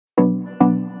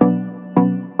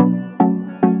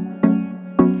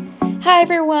Hi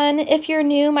everyone, if you're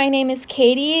new, my name is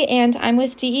Katie and I'm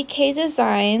with DEK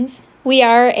Designs. We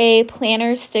are a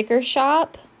planner sticker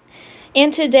shop.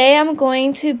 And today I'm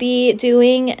going to be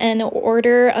doing an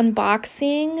order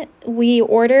unboxing. We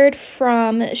ordered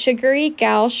from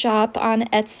SugarGalShop on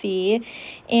Etsy,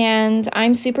 and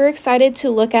I'm super excited to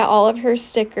look at all of her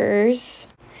stickers.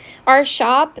 Our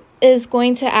shop is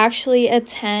going to actually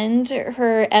attend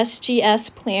her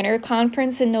SGS Planner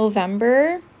conference in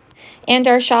November. And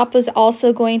our shop was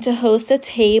also going to host a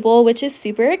table, which is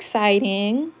super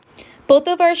exciting. Both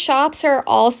of our shops are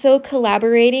also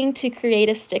collaborating to create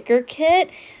a sticker kit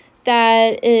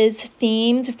that is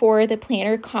themed for the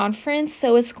planner conference.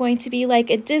 So it's going to be like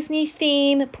a Disney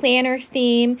theme, planner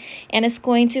theme, and it's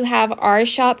going to have our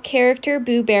shop character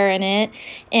Boo Bear in it.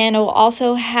 And it will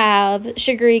also have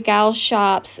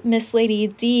SugarGalShop's Miss Lady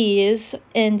D's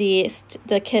in the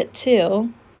kit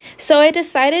too. So I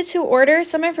decided to order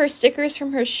some of her stickers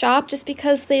from her shop just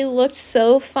because they looked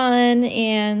so fun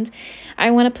and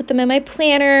I want to put them in my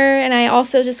planner, and I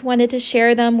also just wanted to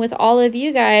share them with all of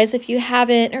you guys. If you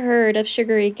haven't heard of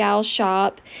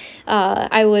SugarGalShop,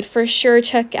 I would for sure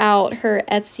check out her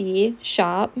Etsy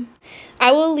shop.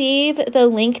 I will leave the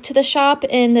link to the shop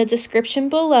in the description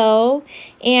below,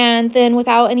 and then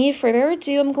without any further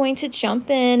ado, I'm going to jump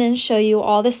in and show you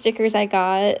all the stickers I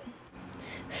got.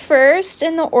 First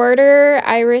in the order,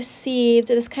 I received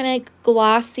this kind of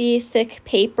glossy, thick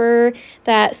paper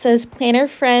that says Planner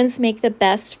Friends Make the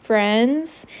Best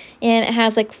Friends, and it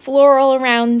has like floral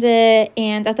around it,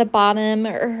 and at the bottom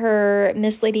her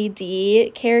Miss Lady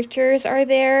D characters are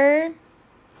there.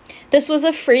 This was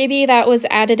a freebie that was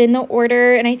added in the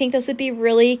order, and I think this would be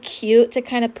really cute to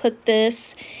kind of put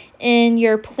this in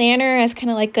your planner as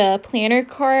kind of like a planner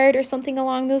card or something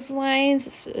along those lines.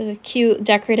 It's a cute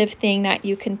decorative thing that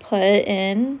you can put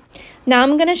in. Now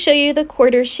I'm going to show you the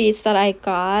quarter sheets that I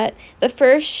got. The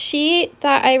first sheet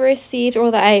that I received,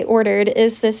 or that I ordered,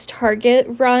 is this Target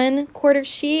Run quarter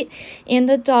sheet, and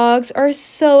the dogs are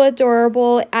so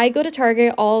adorable. I go to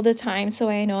Target all the time, so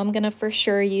I know I'm going to for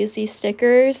sure use these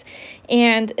stickers,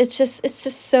 and it's just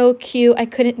so cute. I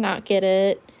couldn't not get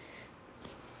it.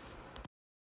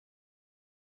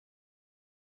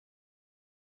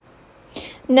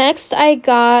 Next, I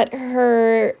got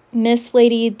her Miss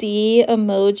Lady D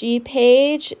emoji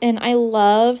page, and I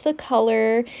love the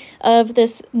color of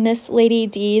this Miss Lady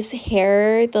D's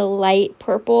hair, the light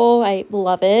purple. I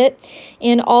love it.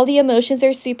 And all the emotions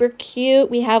are super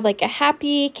cute. We have like a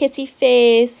happy kissy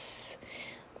face.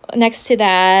 Next to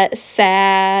that,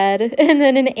 sad, and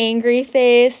then an angry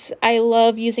face. I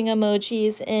love using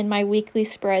emojis in my weekly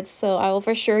spreads, so I will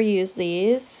for sure use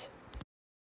these.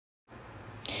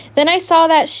 Then I saw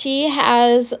that she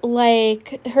has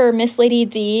like her Miss Lady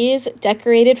D's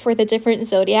decorated for the different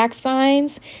zodiac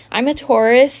signs. I'm a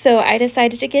Taurus, so I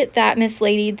decided to get that Miss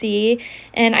Lady D,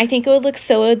 and I think it would look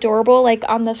so adorable like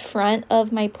on the front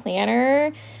of my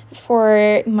planner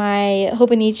for my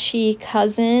Hobonichi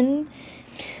cousin.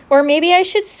 Or maybe I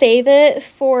should save it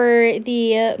for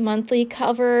the monthly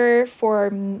cover for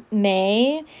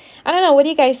May. I don't know, what do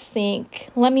you guys think?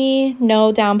 Let me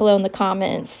know down below in the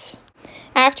comments.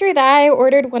 After that, I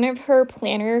ordered one of her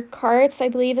planner cards, I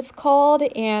believe it's called,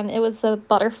 and it was a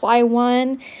butterfly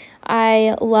one.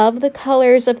 I love the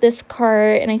colors of this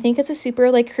card, and I think it's a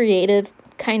super like creative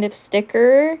kind of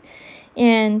sticker,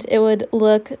 and it would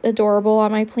look adorable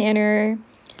on my planner.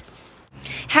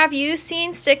 Have you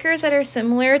seen stickers that are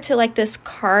similar to like this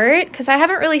card? Because I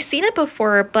haven't really seen it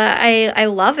before, but I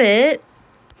love it.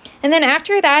 And then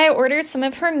after that, I ordered some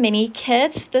of her mini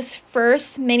kits. This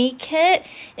first mini kit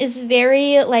is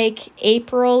very like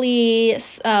April-y,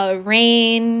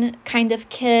 rain kind of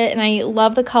kit. And I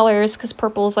love the colors because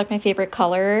purple is like my favorite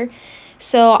color.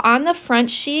 So on the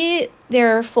front sheet,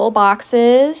 there are full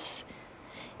boxes.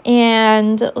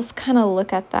 And let's kind of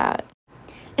look at that.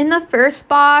 In the first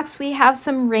box, we have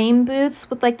some rain boots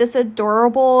with like this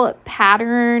adorable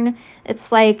pattern.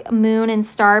 It's like moon and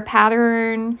star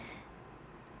pattern.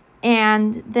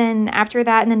 And then after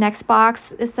that, in the next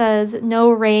box, it says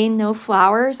no rain, no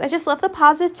flowers. I just love the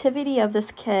positivity of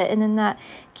this kit. And then that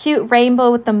cute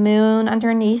rainbow with the moon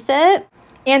underneath it.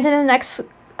 And in the next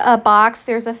box,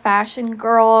 there's a fashion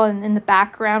girl. And in the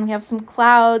background, we have some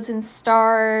clouds and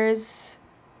stars.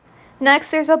 Next,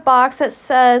 there's a box that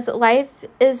says life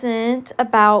isn't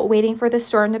about waiting for the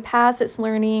storm to pass. It's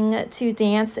learning to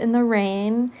dance in the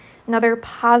rain. Another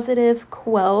positive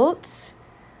quote.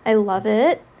 I love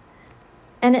it.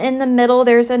 And in the middle,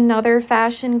 there's another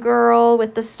fashion girl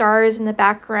with the stars in the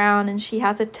background, and she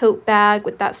has a tote bag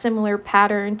with that similar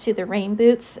pattern to the rain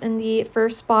boots in the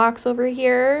first box over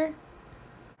here.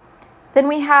 Then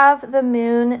we have the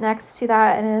moon next to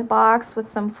that in a box with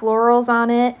some florals on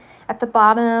it. At the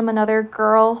bottom, another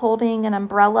girl holding an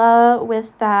umbrella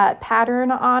with that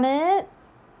pattern on it.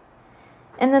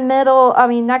 In the middle,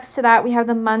 next to that, we have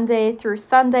the Monday through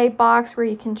Sunday box where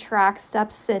you can track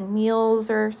steps and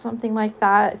meals or something like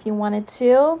that if you wanted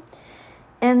to.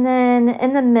 And then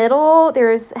in the middle,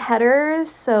 there's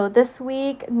headers. So this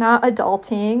week, not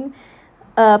adulting,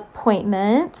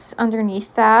 appointments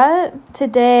underneath that.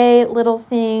 Today, little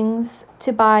things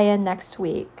to buy in next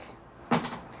week.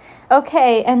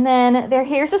 Okay, and then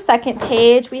here's the second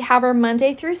page. We have our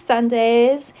Monday through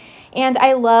Sundays, and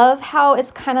I love how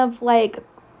it's kind of like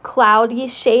cloudy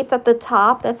shaped at the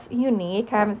top. That's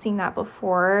unique. I haven't seen that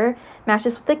before.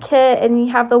 Matches with the kit, and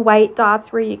you have the white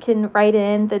dots where you can write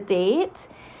in the date.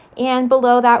 And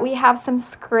below that, we have some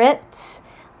script,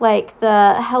 like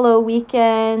the hello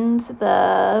weekend,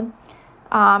 the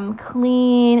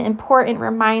clean, important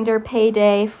reminder,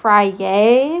 payday,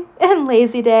 Friday, and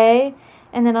lazy day.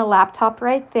 And then a laptop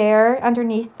right there.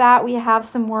 Underneath that, we have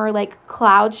some more like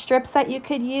cloud strips that you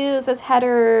could use as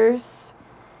headers.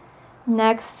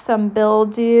 Next, some bill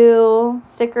due,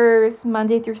 stickers,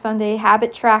 Monday through Sunday,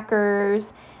 habit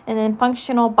trackers, and then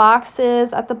functional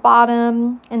boxes at the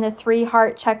bottom, and the 3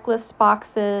 heart checklist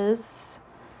boxes.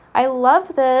 I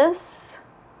love this.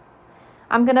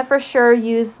 I'm gonna for sure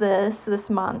use this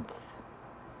month.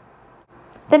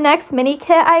 The next mini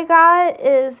kit I got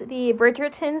is the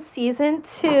Bridgerton Season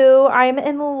 2. I'm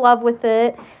in love with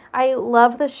it. I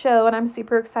love the show, and I'm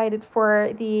super excited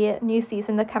for the new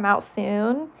season to come out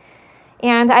soon.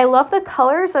 And I love the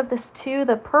colors of this too,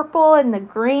 the purple and the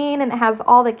green, and it has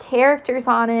all the characters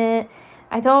on it.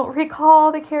 I don't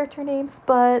recall the character names,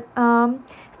 but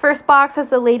first box has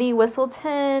the Lady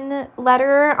Whistleton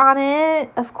letter on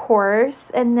it, of course.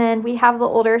 And then we have the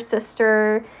older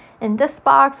sister in this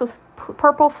box with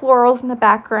purple florals in the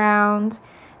background.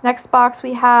 Next box,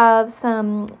 we have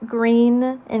some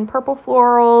green and purple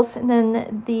florals, and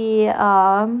then the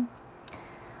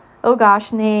oh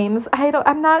gosh, names.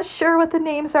 I'm not sure what the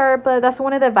names are, but that's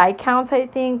one of the Viscounts, I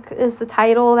think, is the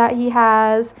title that he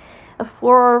has. A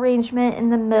floral arrangement in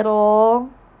the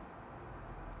middle.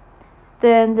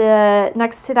 Then the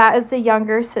next to that is the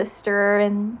younger sister,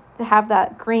 and they have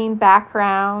that green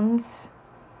background.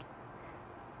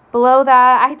 Below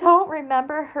that, I don't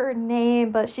remember her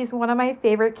name, but she's one of my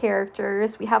favorite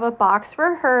characters. We have a box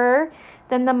for her.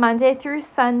 Then the Monday through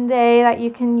Sunday that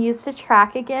you can use to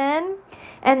track again.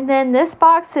 And then this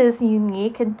box is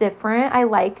unique and different. I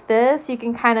like this. You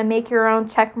can kind of make your own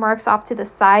check marks off to the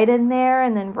side in there,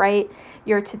 and then write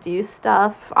your to-do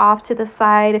stuff off to the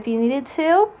side if you needed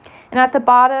to. And at the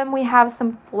bottom, we have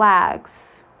some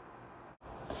flags.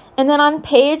 And then on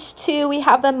page 2, we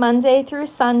have the Monday through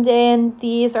Sunday, and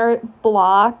these are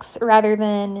blocks rather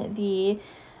than the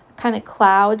kind of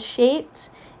cloud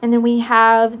shaped. And then we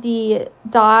have the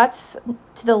dots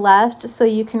to the left so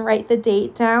you can write the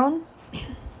date down.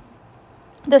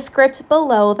 The script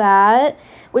below that,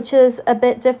 which is a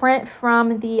bit different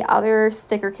from the other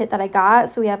sticker kit that I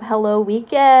got. So we have hello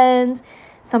weekend,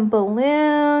 some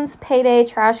balloons, payday,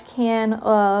 trash can,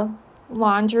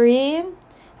 laundry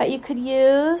that you could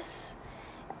use,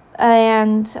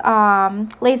 and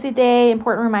lazy day,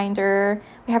 important reminder.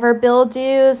 We have our bill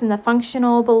dues and the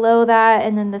functional below that,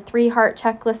 and then the 3 heart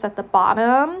checklist at the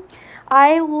bottom.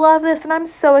 I love this, and I'm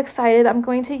so excited. I'm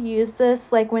going to use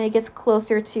this like when it gets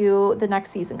closer to the next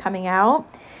season coming out.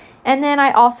 And then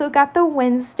I also got the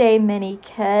Wednesday mini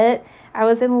kit. I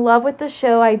was in love with the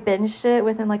show. I binged it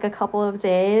within like a couple of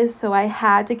days, so I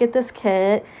had to get this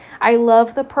kit. I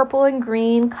love the purple and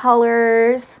green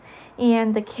colors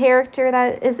and the character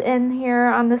that is in here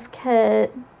on this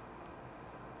kit.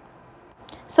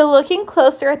 So looking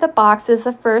closer at the boxes,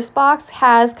 the first box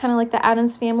has kind of like the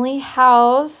Addams Family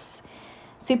house,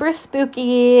 super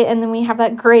spooky, and then we have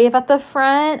that grave at the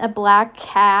front, a black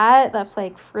cat that's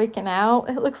like freaking out,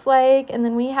 it looks like. And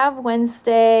then we have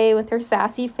Wednesday with her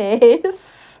sassy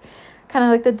face, kind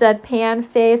of like the deadpan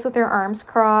face with her arms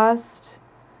crossed.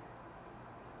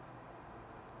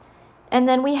 And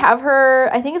then we have her,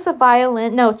 I think it's a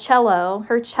violin, no, cello,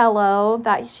 her cello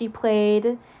that she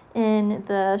played in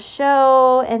the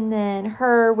show, and then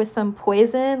her with some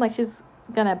poison, like she's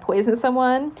gonna poison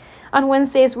someone. On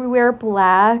Wednesdays, we wear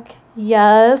black.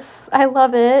 Yes, I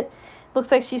love it. Looks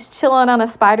like she's chilling on a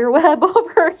spider web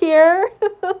over here.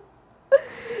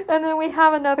 And then we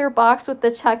have another box with the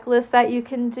checklist that you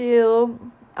can do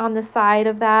on the side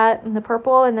of that in the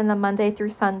purple, and then the Monday through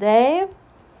Sunday.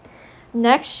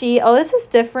 Next sheet, oh, this is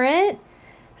different.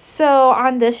 So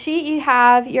on this sheet, you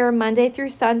have your Monday through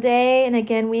Sunday, and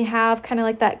again, we have kind of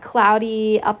like that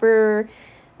cloudy upper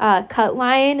cut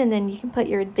line, and then you can put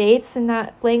your dates in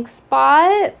that blank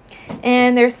spot.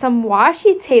 And there's some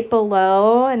washi tape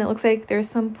below, and it looks like there's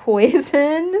some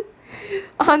poison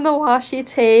on the washi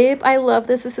tape. I love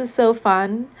this. This is so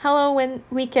fun. Hello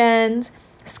Weekend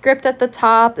script at the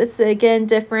top. It's again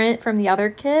different from the other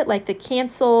kit, like the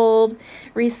canceled,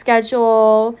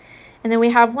 reschedule, and then we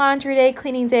have laundry day,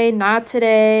 cleaning day, not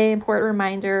today, important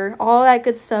reminder, all that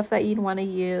good stuff that you'd want to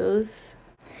use.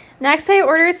 Next, I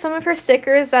ordered some of her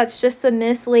stickers. That's just the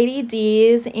Miss Lady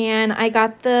D's, and I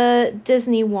got the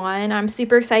Disney one. I'm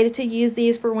super excited to use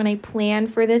these for when I plan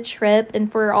for the trip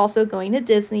and for also going to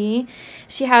Disney.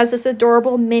 She has this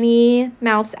adorable Minnie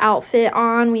Mouse outfit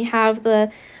on. We have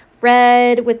the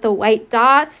red with the white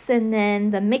dots and then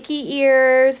the Mickey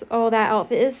ears. Oh, that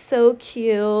outfit is so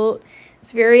cute.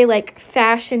 It's very like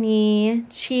fashion-y,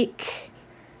 chic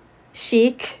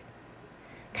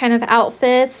kind of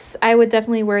outfits. I would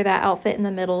definitely wear that outfit in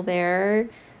the middle there.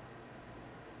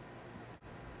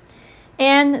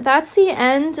 And that's the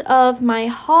end of my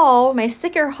haul, my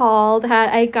sticker haul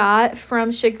that I got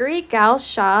from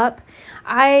SugaryGalShop.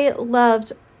 I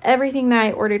loved everything that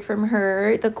I ordered from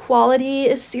her. The quality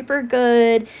is super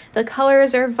good. The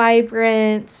colors are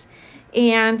vibrant.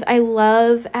 And I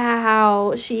love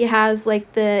how she has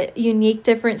like the unique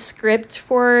different script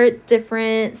for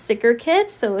different sticker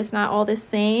kits, so it's not all the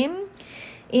same.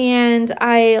 And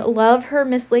I love her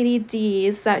Miss Lady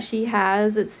D's that she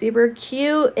has. It's super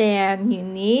cute and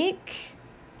unique.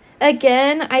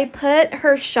 Again, I put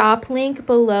her shop link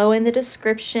below in the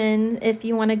description if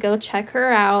you want to go check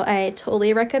her out. I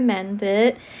totally recommend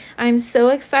it. I'm so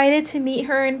excited to meet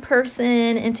her in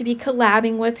person and to be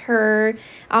collabing with her.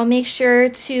 I'll make sure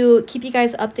to keep you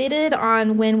guys updated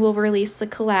on when we'll release the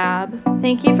collab.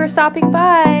 Thank you for stopping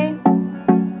by.